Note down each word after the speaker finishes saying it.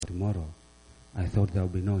tomorrow, I thought there will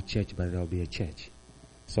be no church, but there will be a church.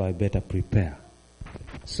 So I better prepare.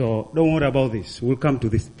 So don't worry about this. We'll come to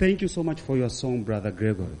this. Thank you so much for your song, Brother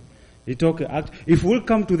Gregory. If we'll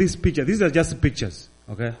come to this picture, these are just pictures,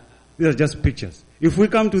 okay? These are just pictures. If we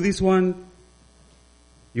come to this one,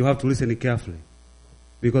 you have to listen carefully.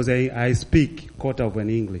 Because I speak quarter of an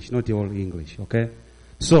English, not all English, okay?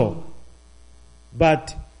 So,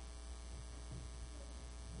 but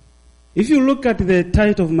if you look at the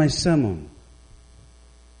title of my sermon,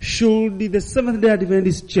 should the Seventh-day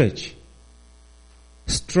Adventist Church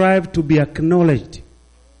strive to be acknowledged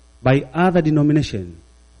by other denominations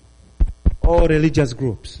or religious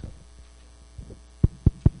groups?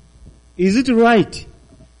 Is it right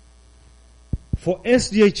for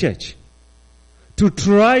SDA Church to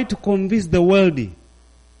try to convince the world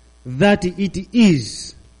that it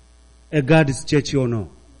is a God's church or no?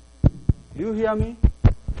 You hear me?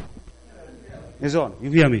 It's on. You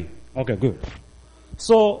hear me? Okay, good.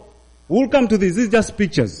 So, we'll come to this. This is just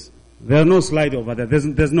pictures. There are no slide over there.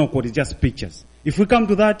 There's no code. It's just pictures. If we come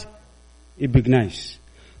to that, it'd be nice.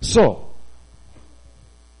 So,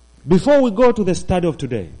 before we go to the study of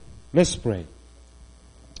today, let's pray.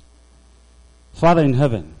 Father in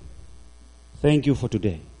heaven, thank you for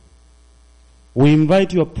today. We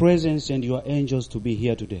invite your presence and your angels to be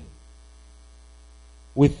here today.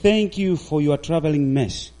 We thank you for your traveling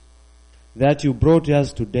mercy that you brought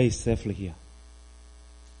us today safely here.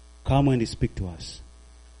 Come and speak to us.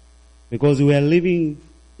 Because we are living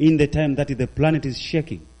in the time that the planet is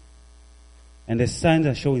shaking. And the signs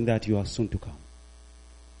are showing that you are soon to come.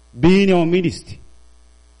 Be in our midst.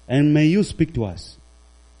 And may you speak to us.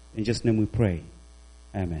 In Jesus' name we pray.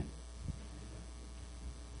 Amen.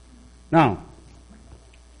 Now,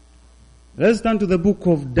 let's turn to the book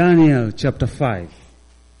of Daniel chapter 5.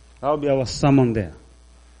 That will be our sermon there.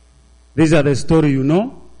 These are the stories you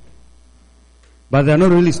know. But they are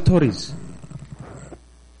not really stories.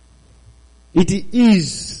 It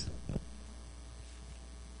is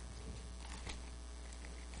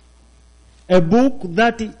a book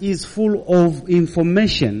that is full of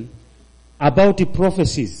information about the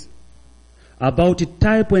prophecies, about the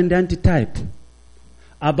type and antitype,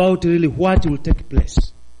 about really what will take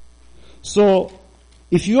place. So,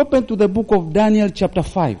 if you open to the book of Daniel chapter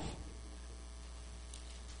 5,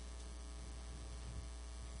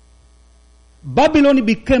 Babylon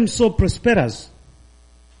became so prosperous,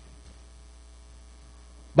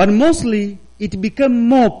 but mostly it became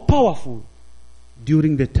more powerful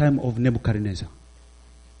during the time of Nebuchadnezzar.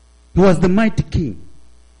 He was the mighty king.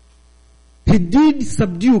 He did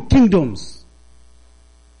subdue kingdoms,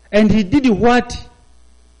 and he did what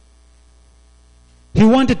he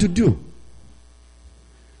wanted to do.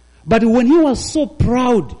 But when he was so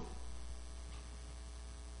proud,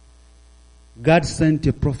 God sent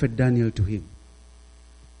a prophet Daniel to him.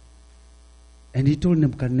 And he told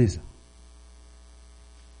Nebuchadnezzar,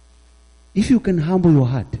 if you can humble your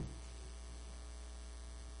heart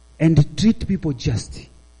and treat people justly,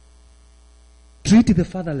 treat the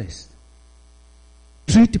fatherless,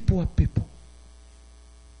 treat poor people,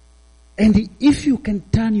 and if you can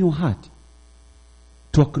turn your heart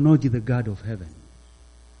to acknowledge the God of heaven,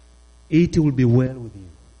 it will be well with you.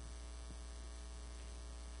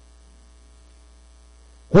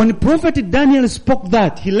 When Prophet Daniel spoke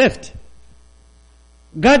that, he left.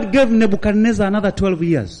 God gave Nebuchadnezzar another 12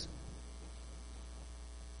 years.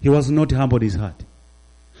 He was not humbled his heart.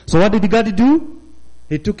 So what did God do?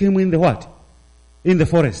 He took him in the what? In the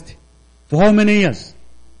forest. For how many years?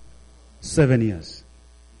 7 years.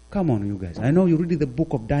 Come on, you guys. I know you read the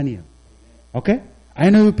book of Daniel. Okay? I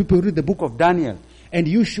know you people read the book of Daniel. And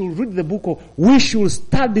you should read the book of, we should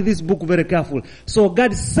study this book very carefully. So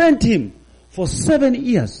God sent him for 7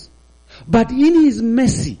 years. But in his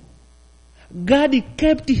mercy, God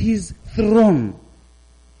kept his throne.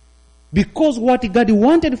 Because what God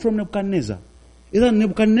wanted from Nebuchadnezzar is that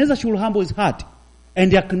Nebuchadnezzar should humble his heart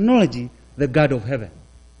and acknowledge the God of heaven.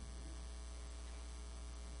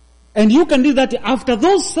 And you can do that after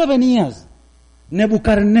those 7 years,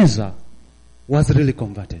 Nebuchadnezzar was really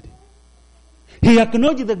converted. He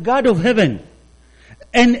acknowledged the God of heaven,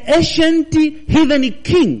 an ancient heathen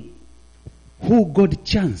king who got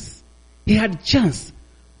chance. He had chance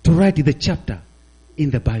to write the chapter in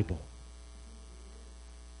the Bible.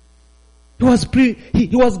 He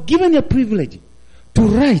was given a privilege to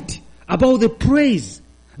write about the praise,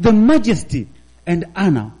 the majesty, and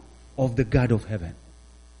honor of the God of heaven.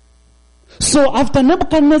 So after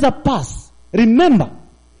Nebuchadnezzar passed, remember,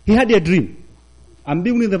 he had a dream. I'm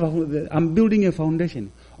building a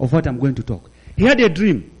foundation of what I'm going to talk. He had a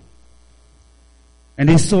dream. And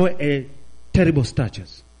he saw a terrible statue.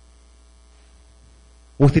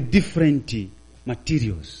 with different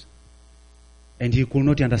materials. And he could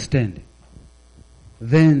not understand.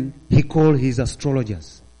 Then he called his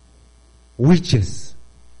astrologers, witches,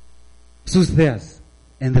 soothsayers,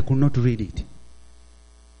 and they could not read it.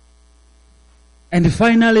 And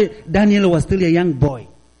finally, Daniel was still a young boy.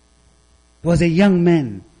 He was a young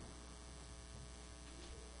man.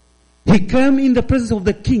 He came in the presence of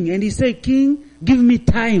the king and he said, "King, give me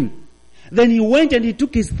time." Then he went and he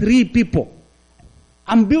took his 3 people.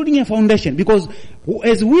 I'm building a foundation because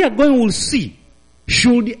as we are going, we'll see.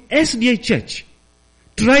 Should SDA Church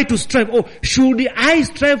try to strive, or should I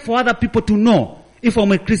strive for other people to know if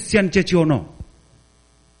I'm a Christian church or not?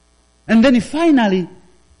 And then finally,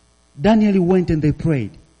 Daniel went and they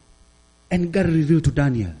prayed. And God revealed to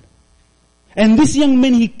Daniel. And this young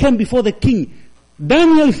man, he came before the king.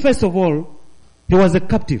 Daniel, first of all, he was a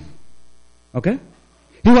captive. Okay?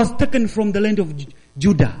 He was taken from the land of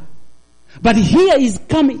Judah. But here is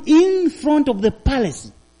come in front of the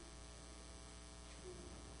palace.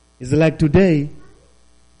 It's like today,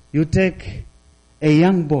 you take a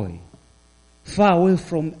young boy far away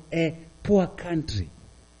from a poor country,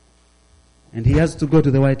 and he has to go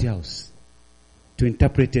to the White House to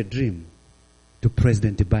interpret a dream to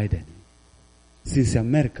President Biden. Since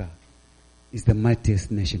America is the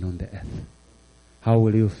mightiest nation on the earth, how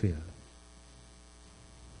will you feel?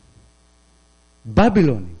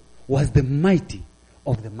 Babylon was the mighty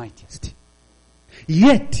of the mightiest.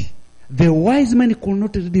 Yet, the wise men could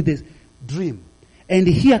not read this dream. And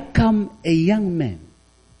here come a young man.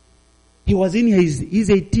 He was in his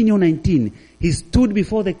 18 or 19. He stood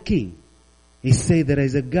before the king. He said, "There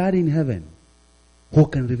is a God in heaven who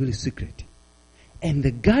can reveal his secret. And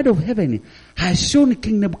the God of heaven has shown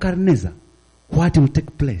King Nebuchadnezzar what will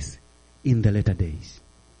take place in the latter days."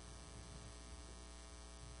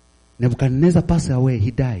 Nebuchadnezzar passed away.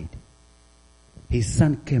 He died. His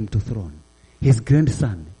son came to throne. His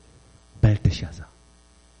grandson, Belteshazzar.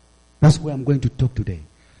 That's where I'm going to talk today.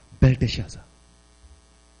 Belteshazzar.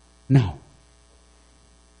 Now,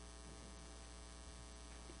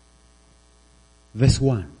 verse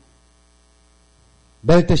 1.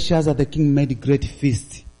 Belteshazzar the king made a great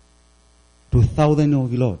feast to thousands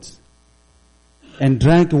of lords, and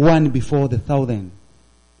drank wine before the 1,000.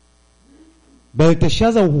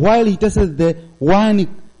 Belteshazzar, while he tasted the wine,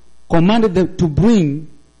 commanded them to bring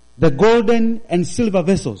the golden and silver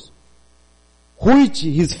vessels, which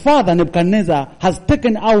his father Nebuchadnezzar has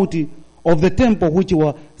taken out of the temple which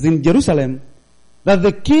was in Jerusalem, that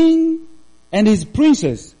the king and his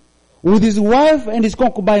princess with his wife and his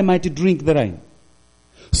concubine might drink the wine.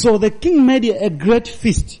 So the king made a great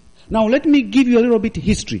feast. Now let me give you a little bit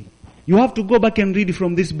history. You have to go back and read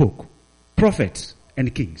from this book, Prophets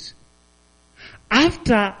and Kings.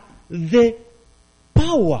 After the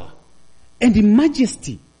power and the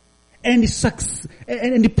majesty and the success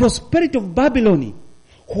and the prosperity of Babylon,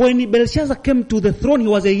 when Belshazzar came to the throne, he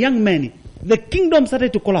was a young man. The kingdom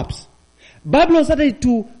started to collapse. Babylon started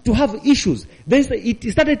to have issues.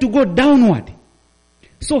 It started to go downward.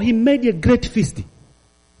 So he made a great feast.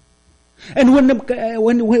 And when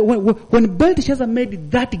Belteshazzar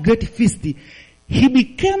made that great feast, he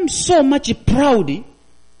became so much proud.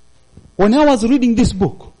 When I was reading this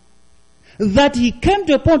book, that he came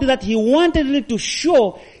to a point that he wanted to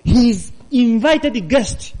show his invited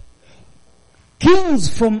guests, kings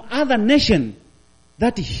from other nations,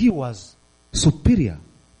 that he was superior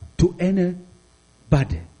to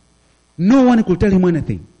anybody. No one could tell him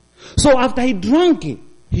anything. So after he drank it,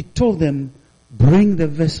 he told them, "Bring the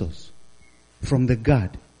vessels from the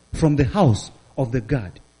God, from the house of the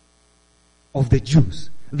God of the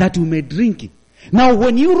Jews, that we may drink it." Now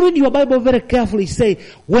when you read your Bible very carefully, say,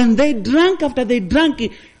 when they drank, after they drank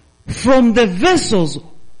it from the vessels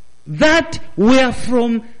that were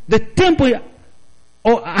from the temple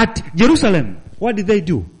or at Jerusalem, what did they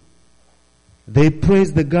do? They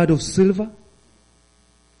praised the God of silver,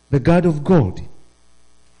 the God of gold,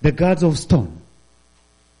 the gods of stone.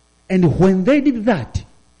 And when they did that,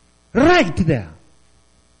 right there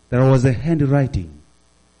was a handwriting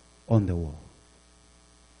on the wall.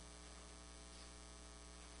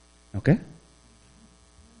 Okay?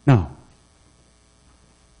 Now,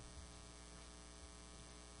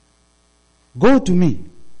 go to me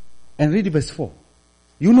and read verse 4.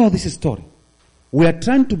 You know this story. We are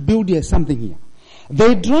trying to build something here.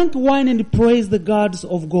 They drank wine and praised the gods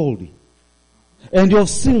of gold, and of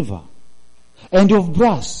silver, and of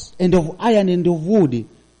brass, and of iron, and of wood,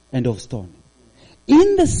 and of stone.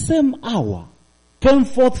 In the same hour came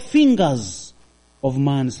forth fingers of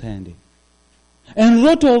man's hand, and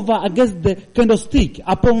wrote over against the candlestick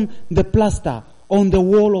upon the plaster on the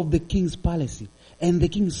wall of the king's palace. And the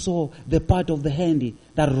king saw the part of the hand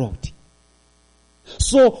that wrote.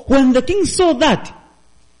 So when the king saw that,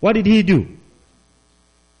 what did he do?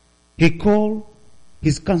 He called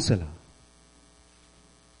his counselor,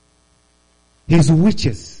 his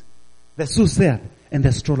witches, the soothsayers, and the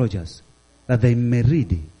astrologers, that they may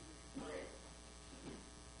read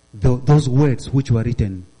those words which were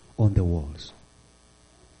written on the walls.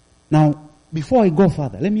 Now, before I go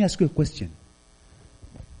further, let me ask you a question.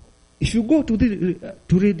 If you go to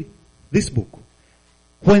read this book,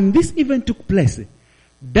 when this event took place,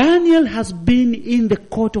 Daniel has been in the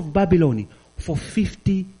court of Babylon for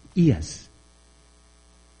 50 years.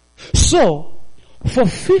 So, for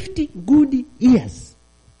 50 good years,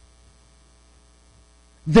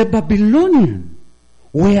 the Babylonians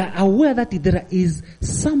were aware that there is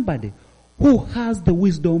somebody who has the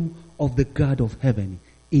wisdom of the God of heaven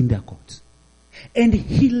in their courts. And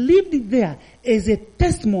he lived there as a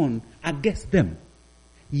testimony against them.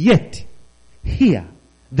 Yet, here,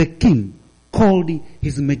 the king called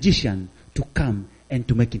his magician to come and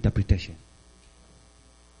to make interpretation.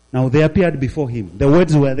 Now, they appeared before him. The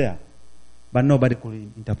words were there, but nobody could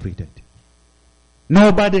interpret it.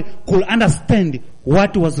 Nobody could understand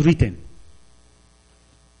what was written.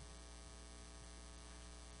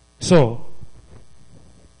 So,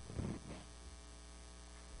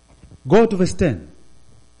 go to verse 10.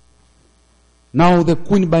 Now the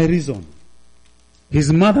queen, by reason,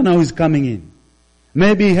 his mother now is coming in.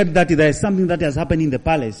 Maybe he heard that there is something that has happened in the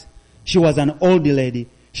palace. She was an old lady.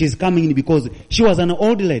 She's coming in because she was an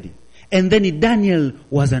old lady. And then Daniel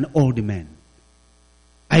was an old man.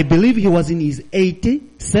 I believe he was in his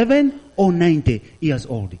 87 or 90 years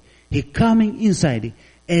old. He coming inside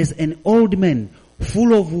as an old man,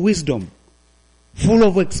 full of wisdom, full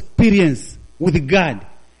of experience with God,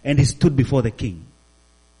 and he stood before the king.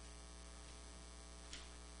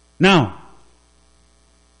 Now,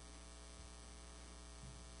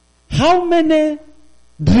 how many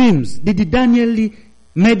dreams did Daniel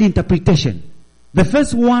made interpretation? The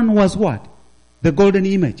first one was what? The golden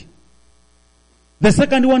image. The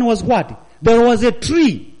second one was what? There was a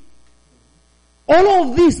tree. All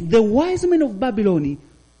of this, the wise men of Babylon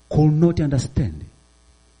could not understand.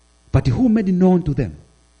 But who made it known to them?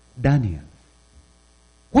 Daniel.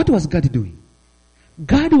 What was God doing?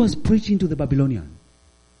 God was preaching to the Babylonians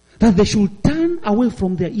that they should turn away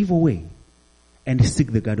from their evil way and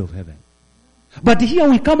seek the God of heaven. But here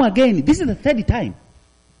we come again. This is the third time.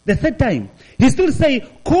 The third time. He still say,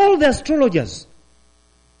 call the astrologers,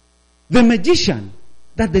 the magician,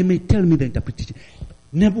 that they may tell me the interpretation.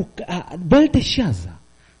 Belteshazzar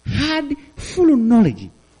had full knowledge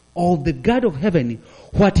of the God of heaven,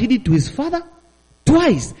 what he did to his father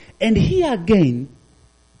twice. And here again,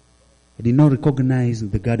 he did not recognize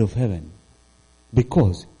the God of heaven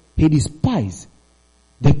because he despised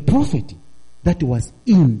the prophet that was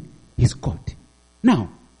in his court.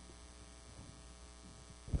 Now,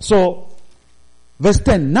 so, verse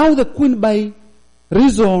 10, now the queen, by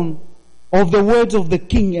reason of the words of the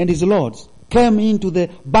king and his lords, came into the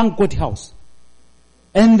banquet house.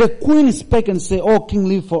 And the queen spake and said, O king,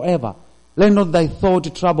 live forever. Let not thy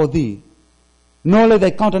thought trouble thee, nor let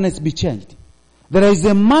thy countenance be changed. There is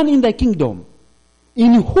a man in thy kingdom,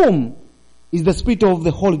 in whom is the spirit of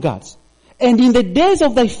the holy gods. And in the days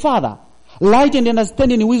of thy father, light and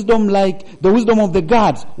understanding and wisdom like the wisdom of the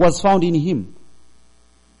gods was found in him.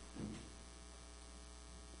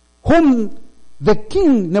 Whom the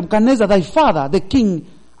king Nebuchadnezzar, thy father, the king,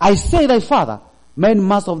 I say thy father, made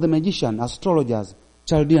master of the magician, astrologers,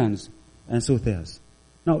 Chaldeans, and soothsayers.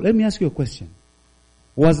 Now, let me ask you a question.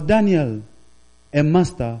 Was Daniel a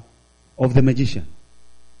master of the magician?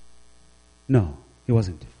 No, he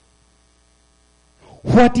wasn't.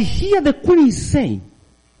 What here the queen is saying,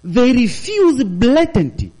 they refuse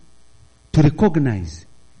blatantly to recognize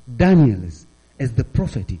Daniel as the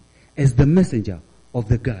prophet, as the messenger of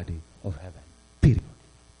the God of heaven. Period.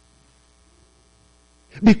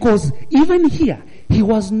 Because even here, he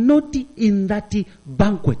was not in that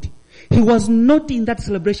banquet. He was not in that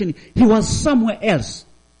celebration. He was somewhere else.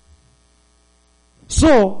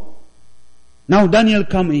 So, now Daniel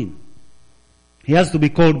come in. He has to be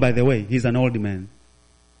called, by the way. He's an old man.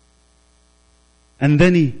 And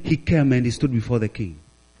then he came and he stood before the king.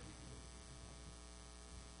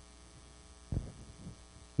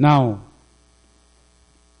 Now,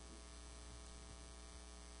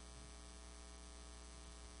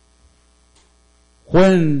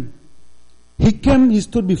 when he came, he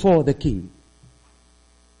stood before the king.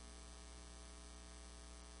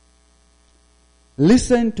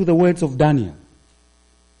 Listen to the words of Daniel.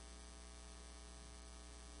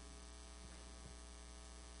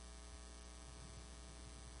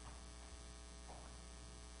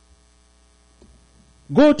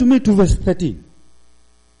 Go to me to verse 13.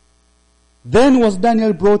 Then was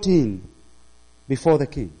Daniel brought in before the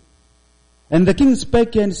king. And the king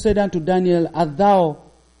spake and said unto Daniel, Art thou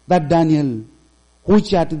that Daniel,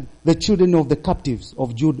 which art the children of the captives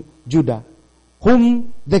of Judah,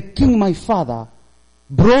 whom the king my father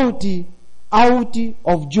brought out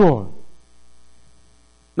of Joel?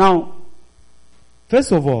 Now,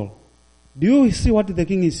 first of all, do you see what the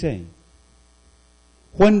king is saying?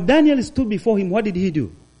 When Daniel stood before him, what did he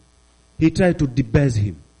do? He tried to debase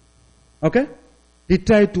him. Okay? He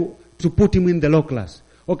tried to put him in the low class.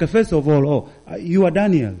 Okay, first of all, you are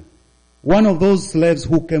Daniel, one of those slaves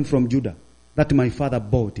who came from Judah that my father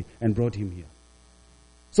bought and brought him here.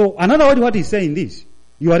 So, another word, what he's saying this,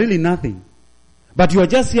 you are really nothing. But you are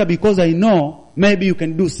just here because I know maybe you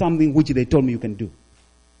can do something which they told me you can do.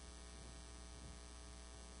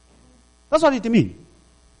 That's what it means.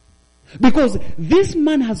 Because this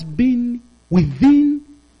man has been in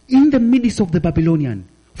the midst of the Babylonian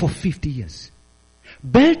for 50 years.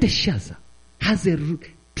 Belteshazzar has a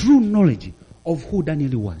true knowledge of who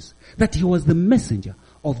Daniel was. That he was the messenger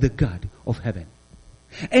of the God of heaven.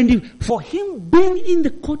 And for him being in the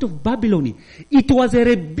court of Babylon, it was a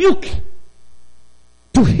rebuke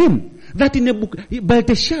to him that in a book,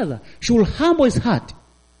 Belteshazzar should humble his heart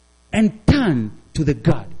and turn to the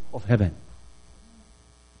God of heaven.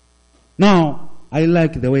 Now, I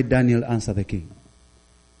like the way Daniel answered the king.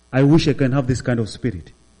 I wish I can have this kind of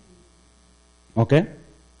spirit. Okay?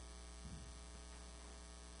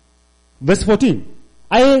 Verse 14.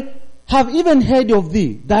 I have even heard of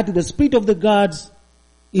thee, that the spirit of the gods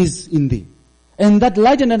is in thee, and that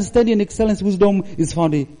light and understanding and excellence wisdom is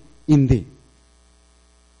found in thee.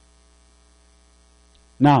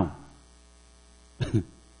 Now,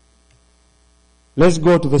 let's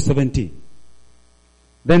go to verse 17.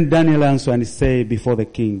 Then Daniel answered and said before the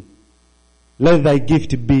king, Let thy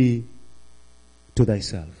gift be to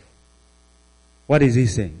thyself. What is he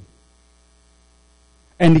saying?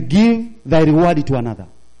 And give thy reward to another.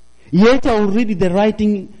 Yet I will read the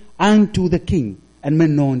writing unto the king, and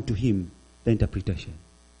make known to him the interpretation.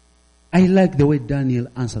 I like the way Daniel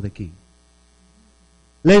answered the king.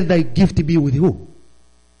 Let thy gift be with who?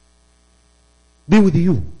 Be with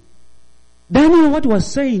you. Daniel, what was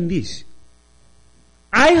saying this?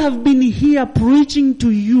 I have been here preaching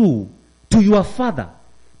to you, to your father,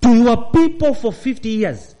 to your people for 50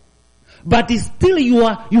 years. But still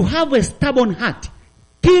you have a stubborn heart.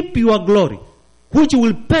 Keep your glory, which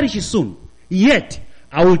will perish soon. Yet,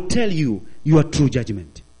 I will tell you your true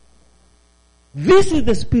judgment. This is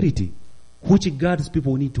the spirit which God's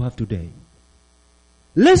people need to have today.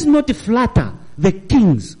 Let's not flatter the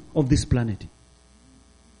kings of this planet.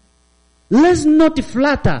 Let's not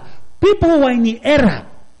flatter people who are in error,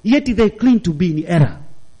 yet they claim to be in error.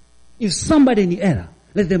 If somebody in error,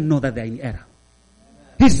 let them know that they are in error.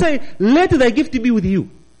 He said, let thy gift be with you.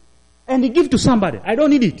 And he give to somebody. I don't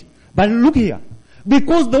need it. But look here.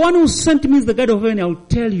 Because the one who sent me is the God of heaven, I will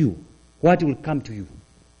tell you what will come to you.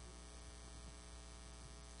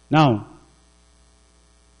 Now,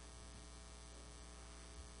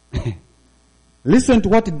 listen to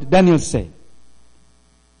what Daniel said.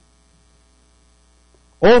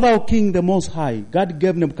 O thou king, the most high, God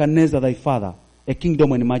gave Nebuchadnezzar thy father a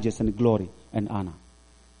kingdom and majesty and glory and honor.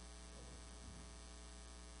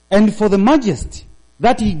 And for the majesty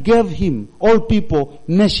that he gave him, all people,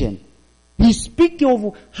 nation, he speaks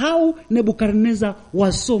of how Nebuchadnezzar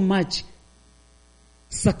was so much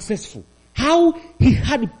successful. How he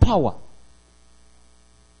had power.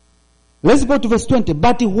 Let's go to verse 20.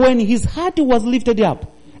 But when his heart was lifted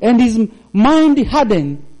up and his mind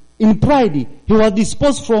hardened in pride, he was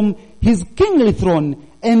disposed from his kingly throne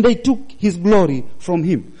and they took his glory from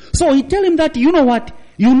him. So he tell him that, you know what?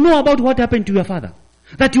 You know about what happened to your father.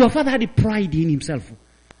 That your father had pride in himself.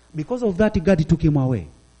 Because of that, God took him away.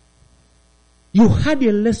 You had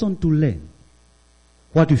a lesson to learn.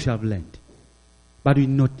 What you shall have learned. But you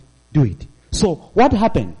did not do it. So, what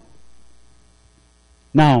happened?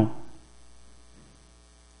 Now,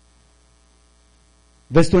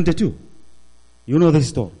 verse 22. You know the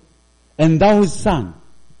story. And thou his son,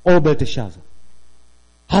 O Belteshazzar,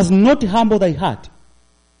 has not humbled thy heart,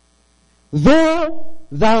 though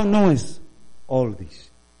thou knowest all this.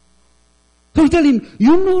 So you tell him,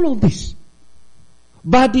 you know all of this.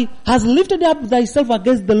 But he has lifted up thyself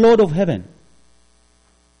against the Lord of heaven.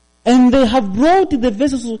 And they have brought the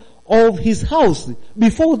vessels of his house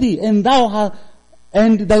before thee, and thou hast,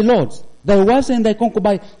 and thy lords, thy wives and thy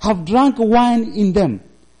concubines have drunk wine in them.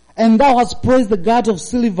 And thou hast praised the gods of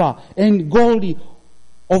silver and gold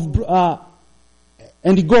of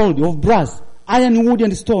brass, iron, wood,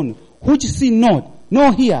 and stone, which see not,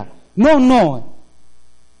 no here, no.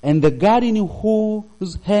 And the God in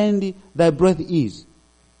whose hand thy breath is,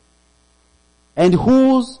 and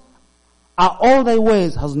whose are all thy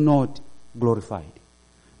ways, has not glorified.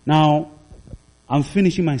 Now, I'm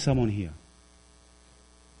finishing my sermon here.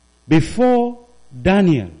 Before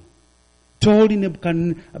Daniel told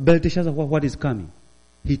Belteshazzar what is coming,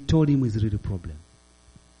 he told him his real problem.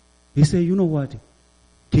 He said, you know what,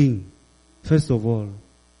 King, first of all,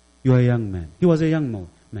 you are a young man. He was a young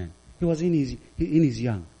man. He was in his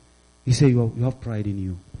young. He said, you have pride in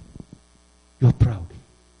you. You are proud.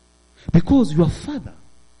 Because your father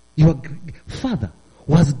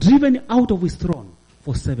was driven out of his throne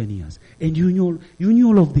for 7 years. And you knew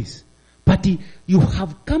all of this. But you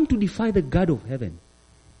have come to defy the God of heaven.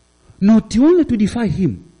 Not only to defy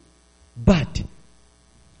him, but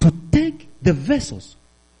to take the vessels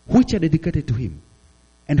which are dedicated to him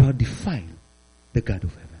and have defiled the God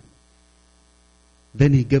of heaven.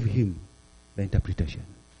 Then he gave him the interpretation.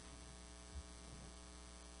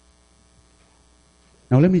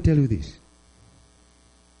 Now let me tell you this.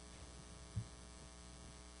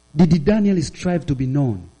 Did Daniel strive to be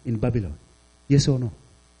known in Babylon? Yes or no?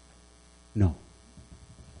 No.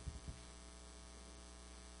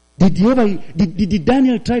 Did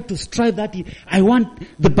Daniel try to strive that I want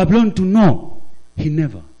the Babylon to know? He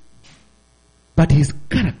never. But his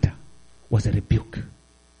character was a rebuke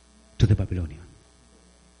to the Babylonian.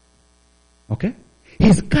 Okay?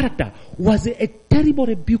 His character was a terrible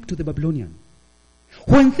rebuke to the Babylonian.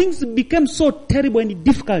 When things became so terrible and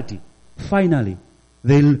difficult, finally,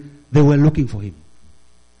 they were looking for him.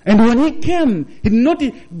 And when he came, he did not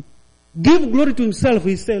give glory to himself.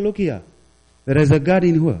 He said, look here, there is a God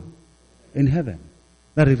in where? In heaven.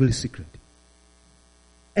 That reveals secret.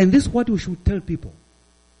 And this is what we should tell people.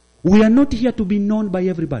 We are not here to be known by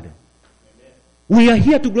everybody. We are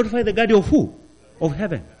here to glorify the God of who? Of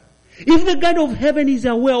heaven. If the God of heaven is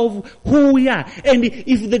aware of who we are, and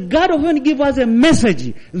if the God of heaven gives us a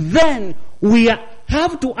message, then we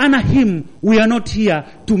have to honor him. We are not here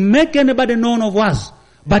to make anybody known of us,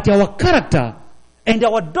 but our character and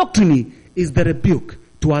our doctrine is the rebuke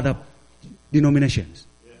to other denominations.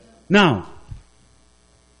 Yes. Now,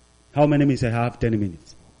 how many minutes I have? 10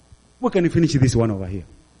 minutes. We can finish this one over here.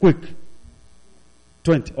 Quick.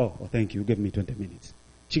 20. Oh, thank you. You gave me 20 minutes.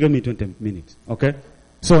 She gave me 20 minutes. Okay?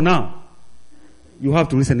 So now, you have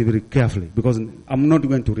to listen very carefully because I'm not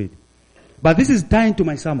going to read. But this is tying to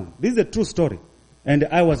my sermon. This is a true story. And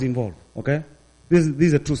I was involved. Okay? This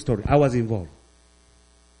is a true story. I was involved.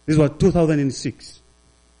 This was 2006.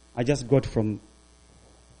 I just got from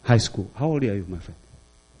high school. How old are you, my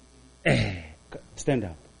friend? Stand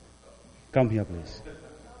up. Come here, please.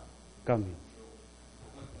 Come here.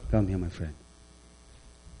 Come here, my friend.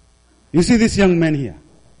 You see this young man here?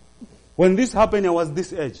 When this happened, I was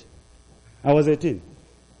this age. I was 18.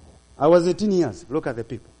 I was 18 years. Look at the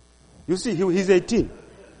people. You see, he's 18.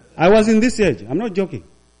 I was in this age. I'm not joking.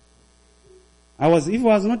 If I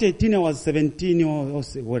was not 18, I was 17 or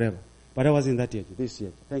whatever. But I was in that age, this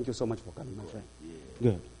age. Thank you so much for coming, my friend.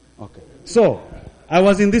 Good. Okay. So, I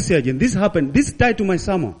was in this age, and this happened. This tied to my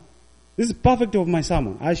sermon. This is perfect of my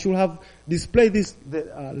sermon. I should have displayed this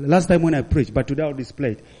last time when I preached, but today I'll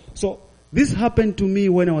display it. So, this happened to me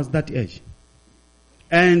when I was that age.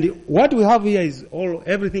 And what we have here is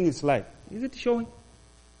everything is live. Is it showing?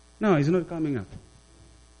 No, it's not coming up.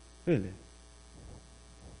 Really?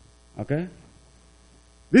 Okay?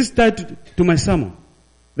 This tied to my sermon.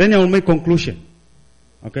 Then I will make conclusion.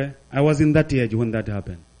 Okay? I was in that age when that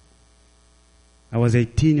happened. I was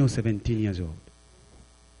 18 or 17 years old.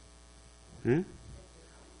 Huh?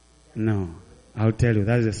 No. I'll tell you.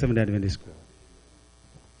 That is a Seventh-day Adventist school.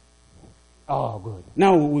 Oh, good.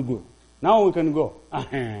 Now we're good. Now we can go.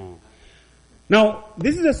 Now,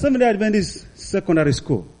 this is a Seventh-day Adventist secondary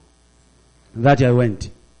school that I went.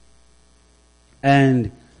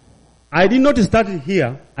 And I did not start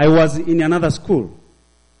here. I was in another school.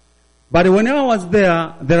 But when I was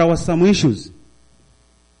there were some issues.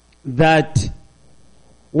 That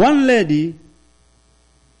one lady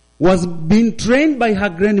was being trained by her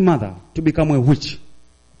grandmother to become a witch.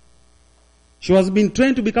 She was being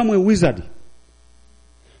trained to become a wizard.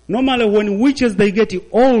 Normally when witches, they get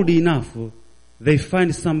old enough, they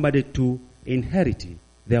find somebody to inherit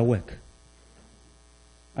their work.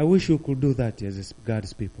 I wish you could do that as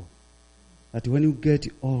God's people. That when you get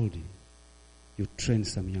old, you train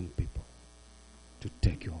some young people to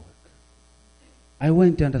take your work. I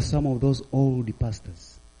went under some of those old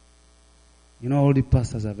pastors. You know, old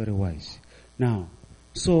pastors are very wise. Now,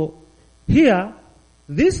 so here,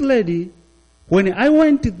 this lady, when I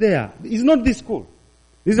went there, it's not this school.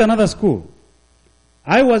 This is another school.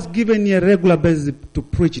 I was given a regular basis to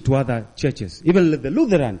preach to other churches. Even the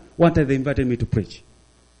Lutheran wanted, they invited me to preach.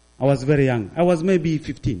 I was very young. I was maybe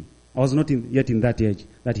 15. I was not yet in that age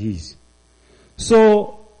that he is.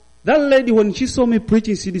 So, that lady, when she saw me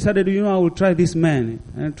preaching, she decided, I will try this man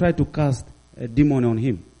and try to cast a demon on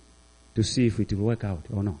him to see if it will work out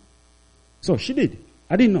or not. So she did.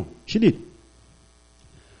 I didn't know. She did.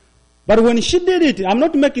 But when she did it, I'm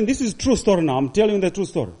not making, this is true story now. I'm telling you the true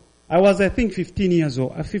story. I was, I think, 15 years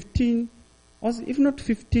old. If not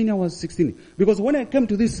 15, I was 16. Because when I came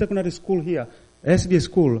to this secondary school here, SBA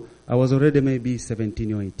school, I was already maybe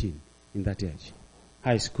 17 or 18 in that age.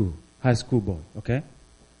 High school boy, okay?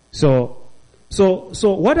 So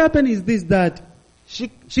what happened is this, that she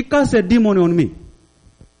cast a demon on me.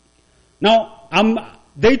 Now,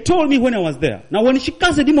 they told me when I was there. Now, when she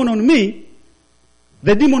cast a demon on me,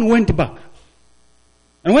 the demon went back.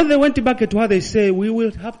 And when they went back to her, they say, we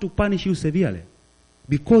will have to punish you severely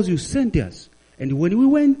because you sent us. And when we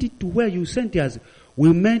went to where you sent us,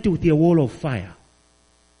 we met with a wall of fire.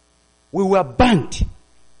 We were burnt.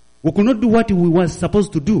 We could not do what we were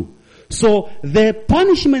supposed to do. So the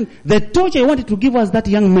punishment, the torture you wanted to give us, that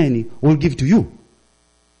young man will give to you.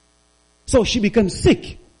 So she became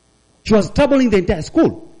sick. She was troubling the entire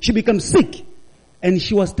school. She became sick. And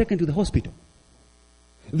she was taken to the hospital.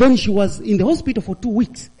 Then she was in the hospital for 2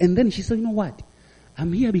 weeks. And then she said, you know what?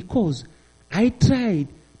 I'm here because I tried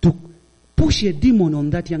to push a demon on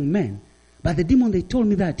that young man. But the demon, they told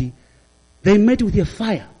me that they met with a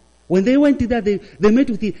fire. When they went to that, they met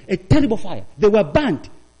with a terrible fire. They were burnt.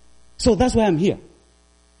 So that's why I'm here.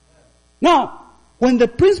 Now, when the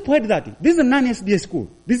principal heard that, this is a non-SBA school.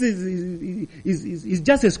 This is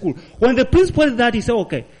just a school. When the principal heard that, he said,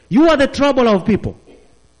 okay, you are the trouble of people.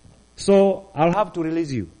 So I'll have to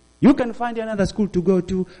release you. You can find another school to go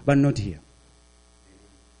to, but not here.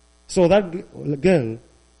 So that girl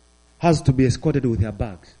has to be escorted with her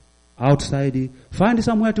bags outside. Find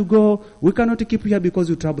somewhere to go. We cannot keep you here because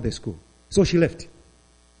you trouble the school. So she left.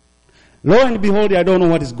 Lo and behold, I don't know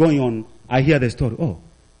what is going on. I hear the story. Oh,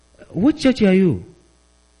 which church are you?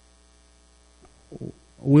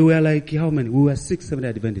 We were like, how many? We were 6, 7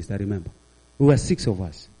 Adventists, I remember. We were 6 of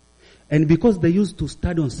us. And because they used to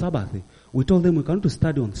study on Sabbath, we told them we cannot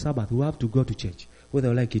study on Sabbath. We have to go to church, whether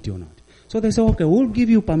we like it or not. So they said, okay, we'll give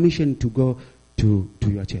you permission to go to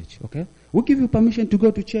your church, okay? We'll give you permission to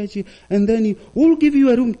go to church, and then we'll give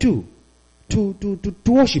you a room too, to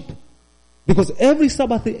worship. Because every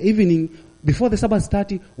Sabbath evening, before the Sabbath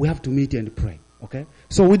started, we have to meet and pray, okay?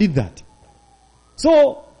 So we did that.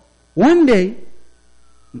 So, one day,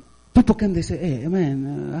 people came, they say, hey,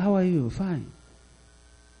 man, how are you? Fine.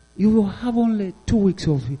 You will have only 2 weeks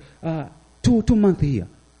of, 2 months here.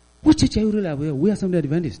 Which church are you really aware? We are some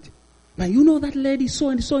Adventists. But you know that lady so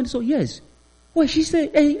and so and so? Yes. Well, she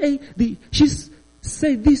said, she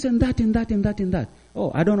said this and that and that and that and that.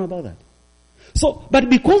 Oh, I don't know about that. So, but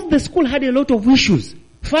because the school had a lot of issues,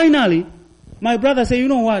 finally, my brother said, you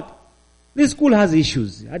know what? This school has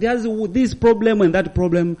issues. It has this problem and that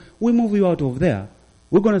problem. We move you out of there.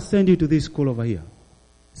 We're going to send you to this school over here.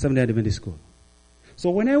 Seventh-day Adventist school.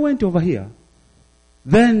 So when I went over here,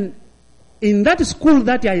 then in that school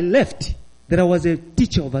that I left, there was a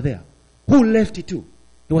teacher over there who left it too.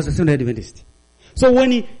 He was a Seventh-day Adventist. So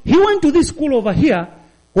when he went to this school over here,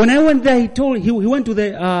 when I went there, he went to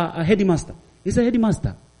the headmaster. He said,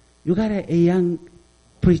 headmaster, you got a young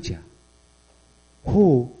preacher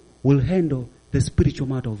who will handle the spiritual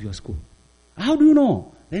matter of your school. How do you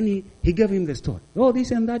know? Then he gave him the story. Oh,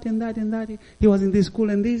 this and that and that and that. He was in this school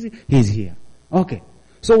and this. He's here. Okay.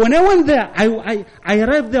 So when I went there, I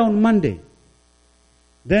arrived there on Monday.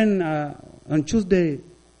 Then on Tuesday,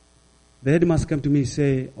 the headmaster came to me and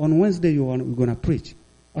said, on Wednesday you're going to preach.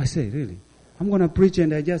 I said, really? I'm going to preach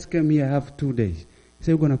and I just came here, I have 2 days. He said,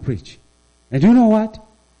 you're going to preach. And you know what?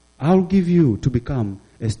 I'll give you to become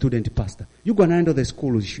a student pastor. You're going to handle the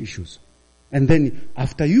school issues. And then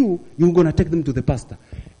after you're going to take them to the pastor.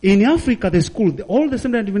 In Africa, the school, all the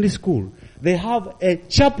Seventh-day Adventist school, they have a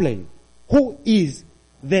chaplain who is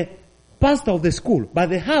the pastor of the school, but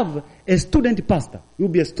they have a student pastor. You'll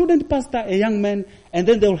be a student pastor, a young man, and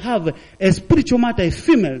then they'll have a spiritual matter, a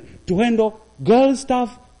female, to handle girl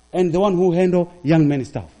stuff, and the one who handle young men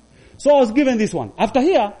stuff. So I was given this one. After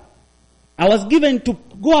here, I was given to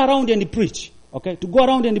go around and preach. Okay, to go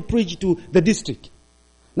around and preach to the district.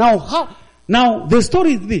 Now the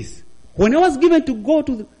story is this: when I was given to go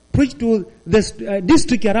to preach to the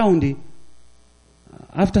district around,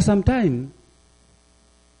 after some time,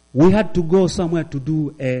 we had to go somewhere to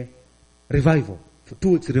do a revival, for 2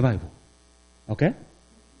 weeks revival. Okay?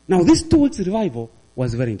 Now this 2 weeks revival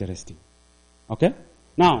was very interesting. Okay?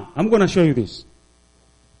 Now, I'm going to show you this.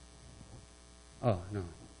 Oh, no.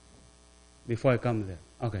 Before I come there.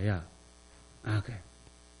 Okay, yeah. Okay.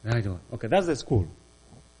 Right on. Okay, that's the school.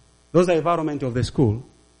 Those are the environment of the school.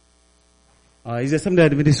 It's a Seventh-day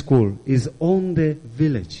Adventist school. It's on the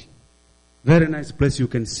village. Very nice place you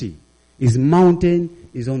can see. It's mountain,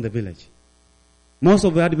 is on the village. Most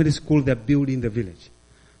of the Adventist schools, they're built in the village.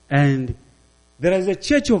 And there is a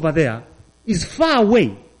church over there. It's far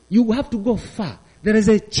away. You have to go far. There is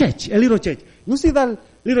a church, a little church. You see that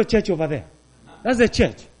little church over there? That's a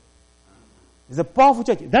church. It's a powerful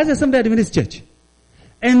church. That's a Seventh-day Adventist church.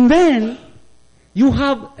 And then you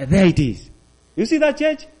have, there it is. You see that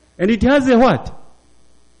church? And it has a what?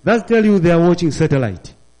 That's tell you they are watching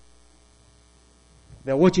satellite.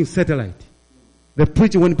 They are watching satellite. They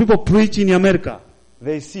preach, when people preach in America,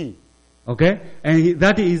 they see. Okay? And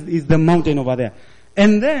that is the mountain over there.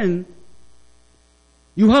 And then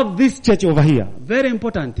you have this church over here. Very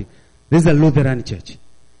important. This is a Lutheran church.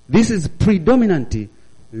 This is predominantly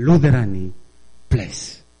Lutheran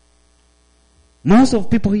place. Most of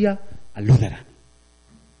people here are Lutheran.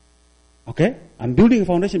 Okay? I'm building a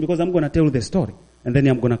foundation because I'm going to tell you the story. And then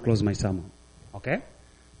I'm going to close my sermon. Okay?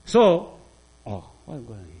 So, what's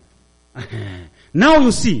going on here? Now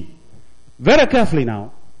you see, very carefully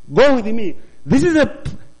now, go with me. This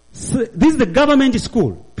is the government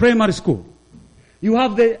school, primary school. You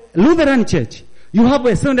have the Lutheran church. You have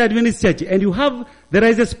a Seventh-day Adventist church. And there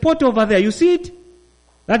is a spot over there. You see it?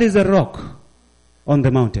 That is a rock on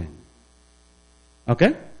the mountain.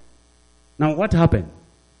 Okay? Now what happened?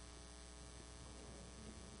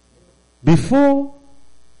 Before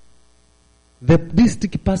the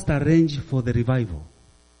district pastor arranged for the revival,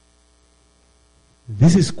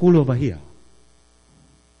 this school over here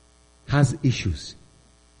has issues.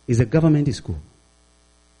 It's a government school.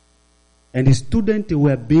 And the students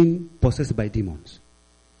were being possessed by demons.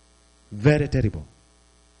 Very terrible.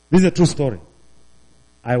 This is a true story.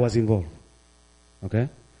 I was involved. Okay?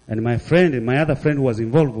 And my other friend who was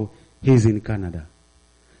involved, he's in Canada.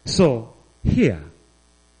 So, here,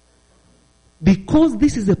 because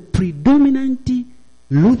this is a predominantly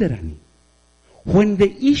Lutheran, when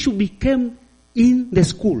the issue became in the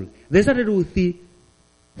school, they started with the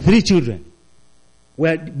 3 children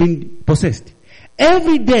were being possessed.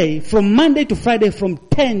 Every day, from Monday to Friday, from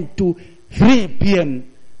 10 to 3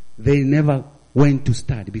 p.m., they never went to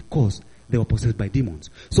study because they were possessed by demons.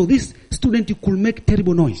 So this student could make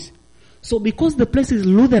terrible noise. So because the place is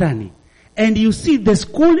Lutheran, and you see the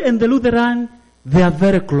school and the Lutheran, they are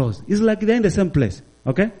very close. It's like they're in the same place.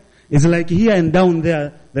 Okay? It's like here and down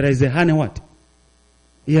there is a honey what?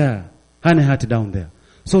 Yeah, honey hut down there.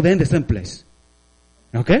 So they're in the same place.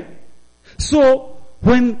 Okay? So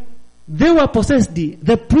when they were possessed,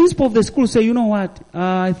 the principal of the school said, you know what?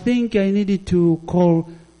 I think I needed to call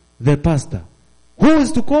the pastor. Who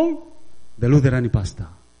is to call? The Lutheran pastor.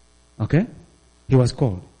 Okay? He was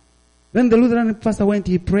called. Then the Lutheran pastor went,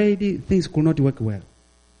 he prayed, things could not work well.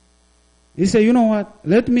 He said, you know what?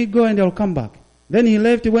 Let me go and I'll come back. Then he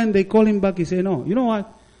left. When they called him back, he said, no, you know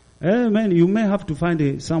what? Man, you may have to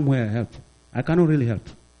find somewhere help. I cannot really help.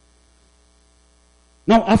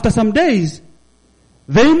 Now, after some days,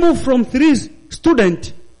 they moved from 3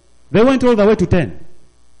 students, they went all the way to 10.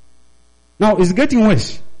 Now, it's getting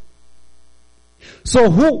worse. So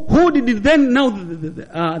who did it then now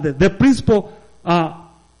the principal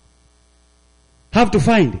have to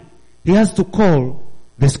find? He has to call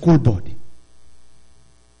the school board.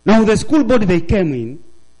 Now the school board, they came in.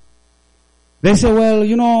 They say, well,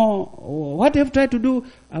 you know, what they've tried to do,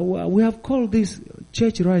 we have called this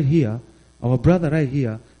church right here, our brother right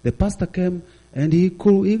here. The pastor came and he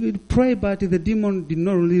could pray, but the demon did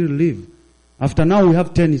not really leave. After now we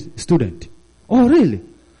have 10 students. Oh, really?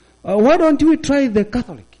 Why don't we try the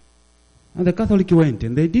Catholic? And the Catholic went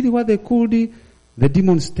and they did what they could. The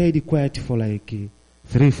demon stayed quiet for like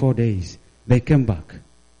 3-4 days. They came back.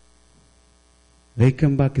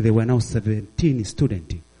 They were now 17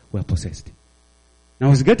 students were possessed.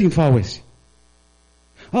 Now it's getting far worse.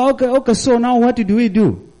 Okay, so now what do we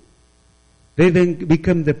do? They then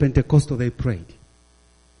became the Pentecostal, they prayed.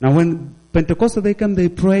 Now when Pentecostal they came, they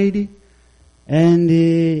prayed, and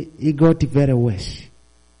it got very worse.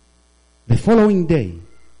 The following day,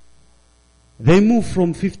 they moved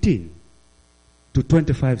from 15 to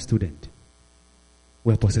 25 students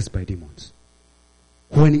were possessed by demons.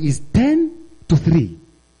 When it's 10 to 3,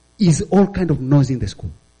 is all kind of noise in the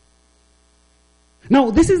school.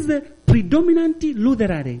 Now, this is the predominantly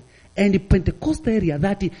Lutheran and Pentecostal area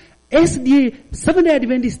that SDA, Seventh-day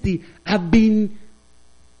Adventists have been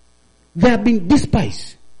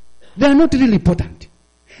despised. They are not really important.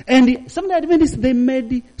 And some of the Adventists, they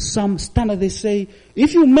made some standard. They say,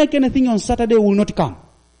 if you make anything on Saturday, will not come.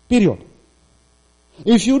 Period.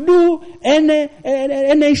 If you do any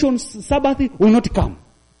nation Sabbath, will not come.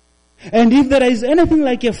 And if there is anything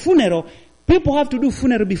like a funeral, people have to do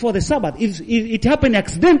funeral before the Sabbath. If it happened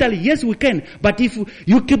accidentally, yes, we can. But if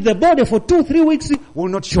you keep the body for 2-3 weeks, will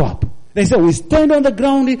not show up. They say, we stand on the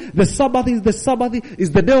ground, the Sabbath,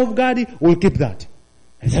 is the day of God, we'll keep that.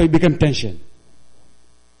 And so it became tension.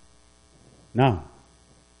 Now,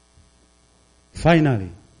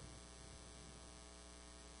 finally,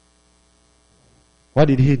 what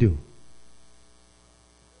did he do?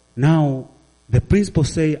 Now, the principal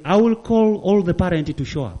say, I will call all the parents to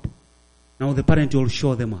show up. Now the parent will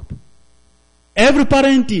show them up. Every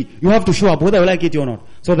parent, you have to show up, whether you like it or not.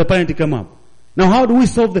 So the parent come up. Now how do we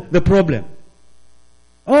solve the problem?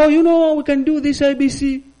 Oh, we can do this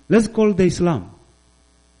ABC. Let's call the Islam.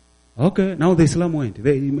 Okay, now the Islam went.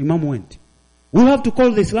 The Imam went. We have to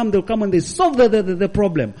call the Islam, they'll come and they solve the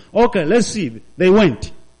problem. Okay, let's see. They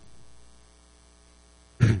went.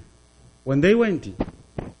 When they went,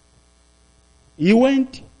 he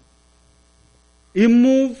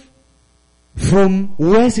moved from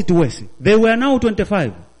west to west. They were now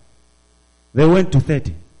 25. They went to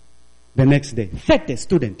 30. The next day, 30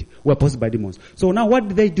 students were possessed by demons. So now what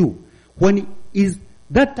did they do? When is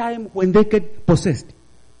that time when they get possessed,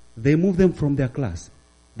 they move them from their class.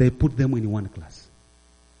 They put them in one class.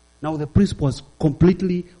 Now the principal was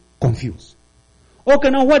completely confused. Okay,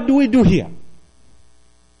 now what do we do here?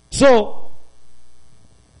 So,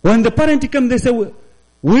 when the parent came, they said, we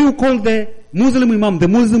will call the Muslim Imam. The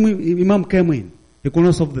Muslim Imam came in. He could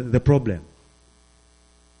not solve the problem.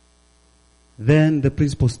 Then the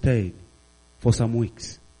principal stayed for some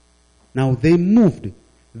weeks. Now they moved.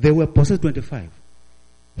 They were possessed 25.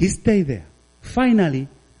 He stayed there. Finally,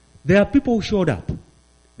 there are people who showed up.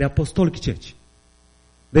 The Apostolic Church.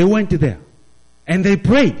 They went there. And they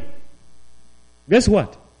prayed. Guess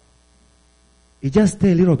what? It just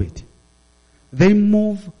stayed a little bit. They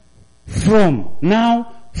moved from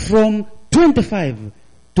 25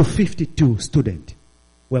 to 52 students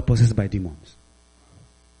were possessed by demons.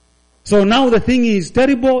 So now the thing is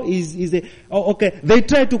terrible. Okay? They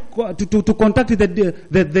try to contact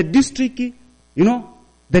the district.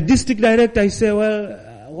 The district director. I say,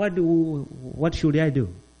 well, what should I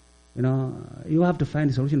do? You have to find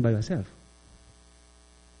a solution by yourself.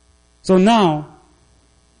 So now,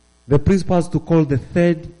 the principal has to call the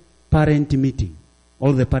third parent meeting.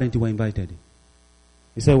 All the parents were invited.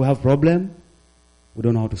 He said, we have a problem. We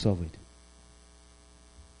don't know how to solve it.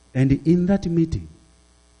 And in that meeting,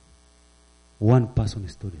 one person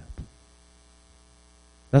stood up.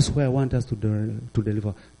 That's where I want us to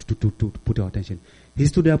deliver, to put our attention. He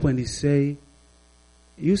stood up and he said,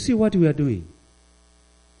 you see what we are doing?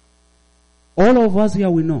 All of us here,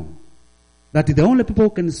 we know that the only people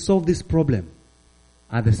who can solve this problem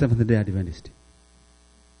are the Seventh-day Adventists.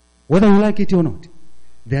 Whether you like it or not,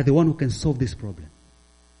 they are the one who can solve this problem.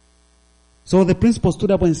 So the principal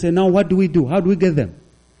stood up and said, now what do we do? How do we get them?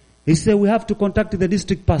 He said, we have to contact the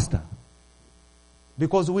district pastor.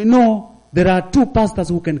 Because we know there are 2 pastors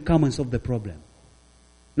who can come and solve the problem.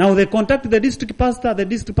 Now they contacted the district pastor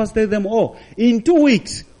tells them, in 2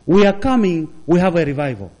 weeks, we are coming, we have a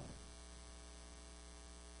revival.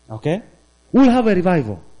 Okay? We'll have a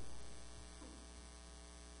revival.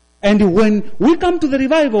 And when we come to the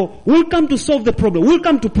revival, we'll come to solve the problem. We'll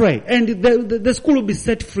come to pray. And the school will be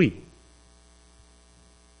set free.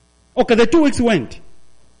 Okay, the 2 weeks went.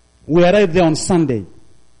 We arrived there on Sunday.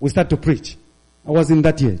 We start to preach. I was in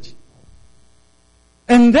that age.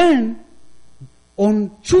 And then,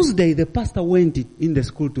 on Tuesday, the pastor went in the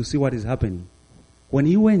school to see what is happening. When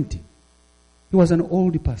he went, he was an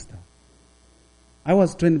old pastor. I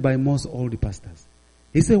was trained by most old pastors.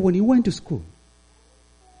 He said when he went to school,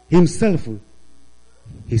 himself,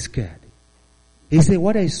 he's scared. He said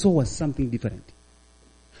what I saw was something different.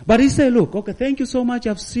 But he said, look, okay, thank you so much.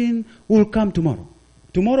 I've seen, we'll come tomorrow.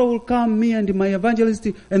 Tomorrow will come, me and my evangelist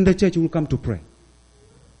and the church will come to pray.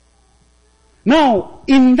 Now,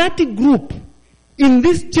 in that group, in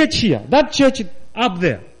this church here, that church up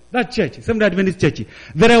there, that church, Seventh-day Adventist church,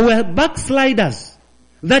 there were backsliders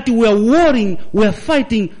that were warring, were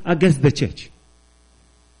fighting against the church.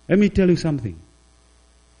 Let me tell you something.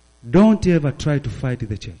 Don't ever try to fight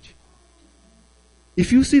the church.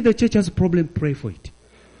 If you see the church has a problem, pray for it.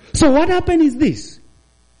 So what happened is this.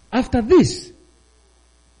 After this,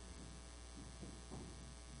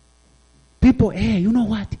 people, hey, you know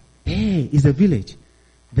what? Hey, it's a village.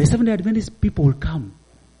 The Seventh-day Adventist people will come.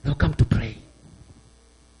 They'll come to pray.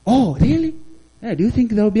 Oh, really? Hey, Hey, do you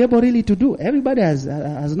think they'll be able really to do? Everybody has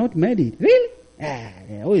not made it. Really?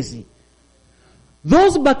 Who is he?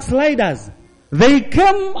 Those backsliders, they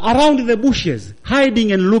came around the bushes,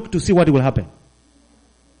 hiding and looked to see what will happen.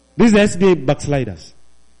 These are SDA backsliders.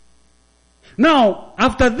 Now,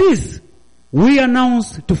 after this, we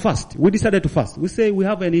announced to fast. We decided to fast. We say we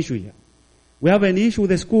have an issue here. We have an issue with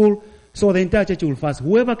the school, so the entire church will fast.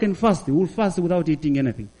 Whoever can fast, will fast without eating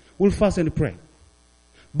anything. We'll fast and pray.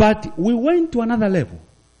 But we went to another level.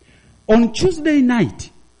 On Tuesday night,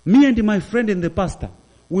 me and my friend and the pastor,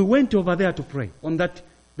 we went over there to pray. On that,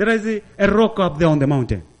 there is a rock up there on the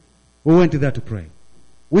mountain. We went there to pray.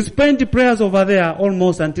 We spent prayers over there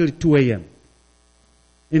almost until 2 a.m.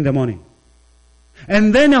 in the morning.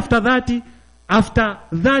 And then after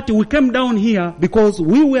that, we came down here because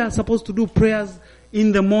we were supposed to do prayers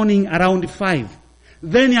in the morning around 5.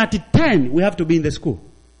 Then at 10, we have to be in the school.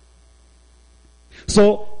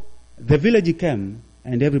 So the village came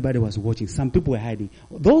and everybody was watching. Some people were hiding.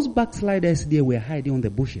 Those backsliders there were hiding on the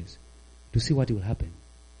bushes to see what will happen.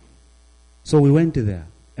 So we went there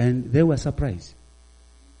and they were surprised.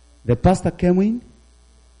 The pastor came in.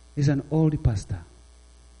 He's an old pastor.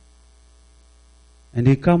 And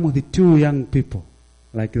he came with the 2 young people,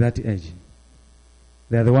 like that age.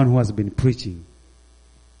 They are the one who has been preaching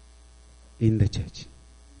in the church.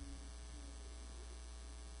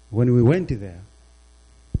 When we went there,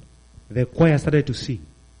 the choir started to sing.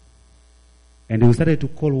 And we started to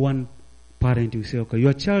call one parent. We say, okay,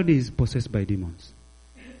 your child is possessed by demons.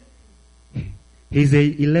 He's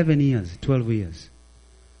 11 years, 12 years.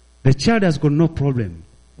 The child has got no problem.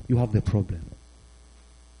 You have the problem.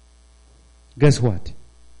 Guess what?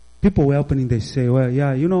 People were opening, they say, well,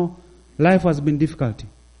 yeah, life has been difficult.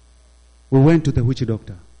 We went to the witch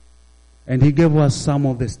doctor. And he gave us some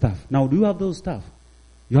of the stuff. Now, do you have those stuff?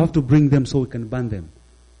 You have to bring them so we can burn them.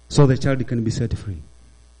 So the child can be set free.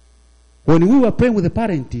 When we were praying with the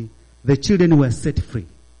parent, the children were set free.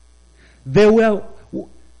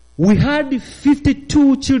 We had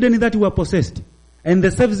 52 children that were possessed. And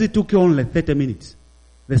the service took only 30 minutes.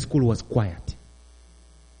 The school was quiet.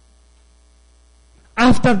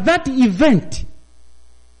 After that event,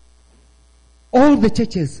 all the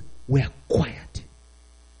churches were quiet.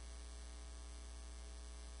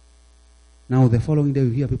 Now the following day you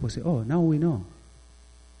hear people say, oh, now we know.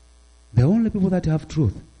 The only people that have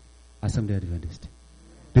truth are Seventh-day Adventists.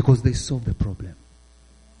 Because they solve the problem.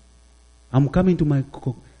 I'm coming to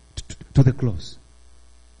the close.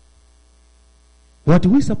 What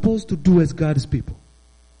we're supposed to do as God's people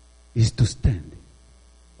is to stand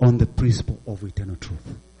on the principle of eternal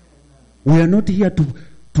truth. We are not here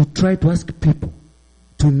to try to ask people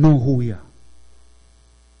to know who we are.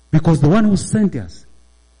 Because the one who sent us,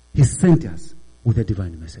 he sent us with a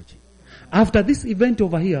divine message. After this event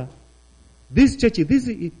over here, this church, this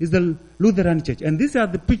is the Lutheran church. And these are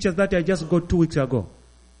the pictures that I just got 2 weeks ago.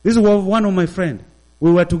 This was one of my friends.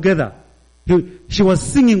 We were together. She was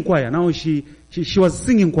singing choir. Now she was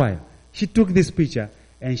singing choir. She took this picture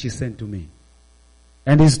and she sent to me.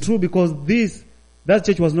 And it's true because that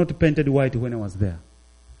church was not painted white when I was there.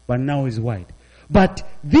 But now it's white. But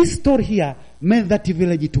this story here made that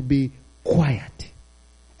village to be quiet.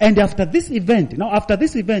 And after this event,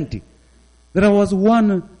 there was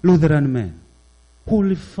one Lutheran man who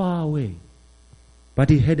lived far away. But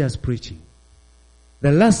he heard us preaching.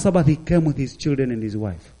 The last Sabbath he came with his children and his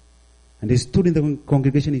wife. And he stood in the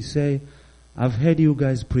congregation, he said, I've heard you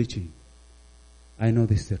guys preaching. I know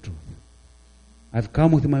this is the truth. I've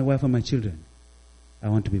come with my wife and my children. I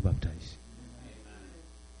want to be baptized.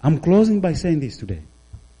 I'm closing by saying this today.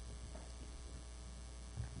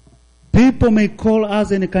 People may call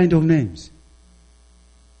us any kind of names.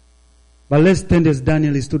 But let's stand as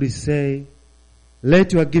Daniel stood and say,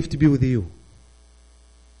 let your gift be with you.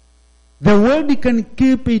 The world can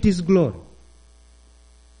keep its glory.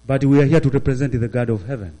 But we are here to represent the God of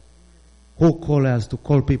heaven, who calls us to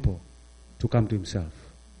call people to come to himself.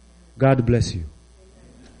 God bless you.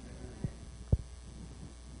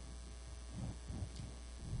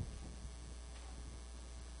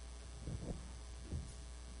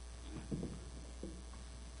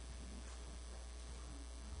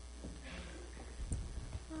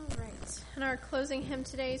 All right. And our closing hymn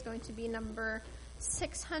today is going to be number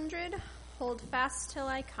 600, Hold Fast Till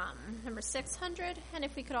I Come. Number 600, and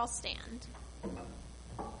if we could all stand.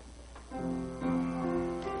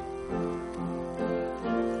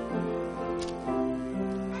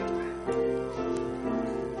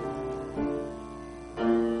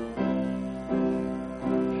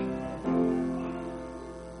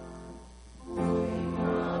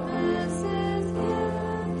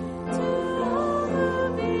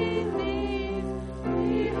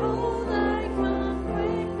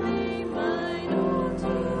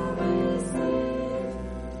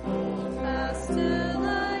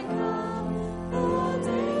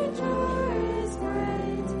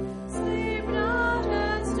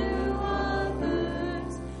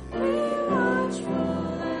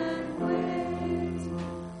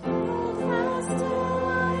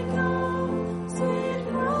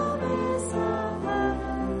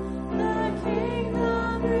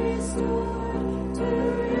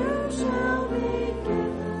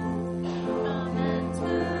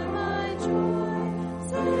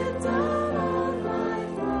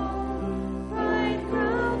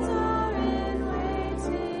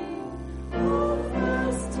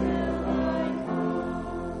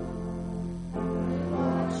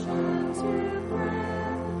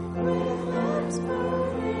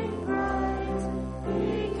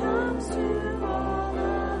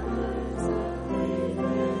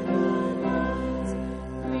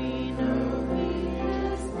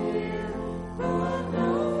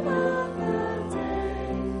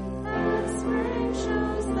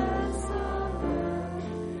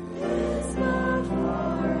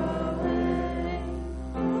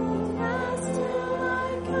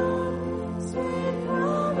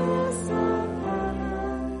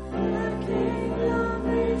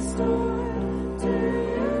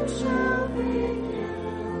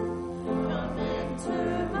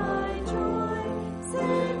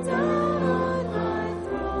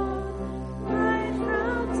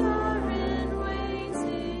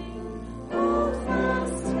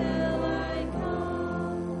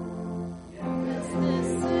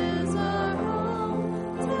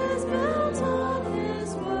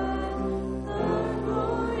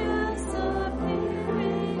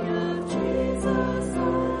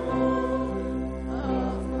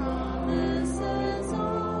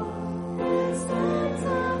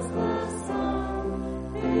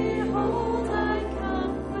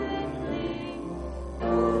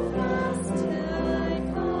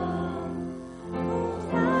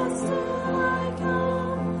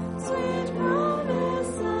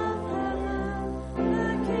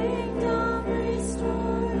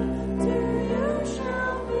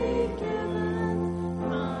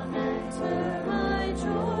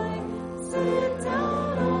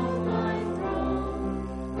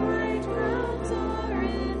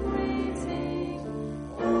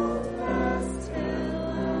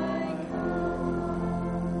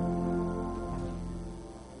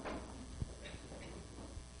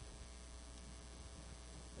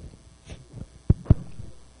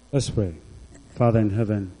 Let's pray. Father in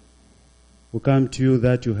heaven, we come to you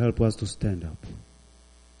that you help us to stand up.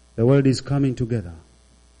 The world is coming together.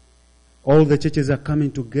 All the churches are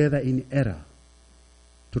coming together in error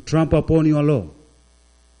to trample upon your law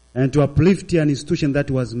and to uplift an institution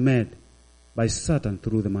that was made by Satan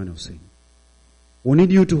through the man of sin. We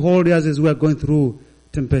need you to hold us as we are going through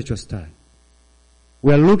tempestuous time.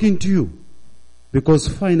 We are looking to you because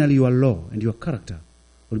finally your law and your character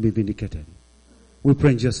will be vindicated. We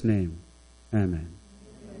pray in Jesus' name. Amen.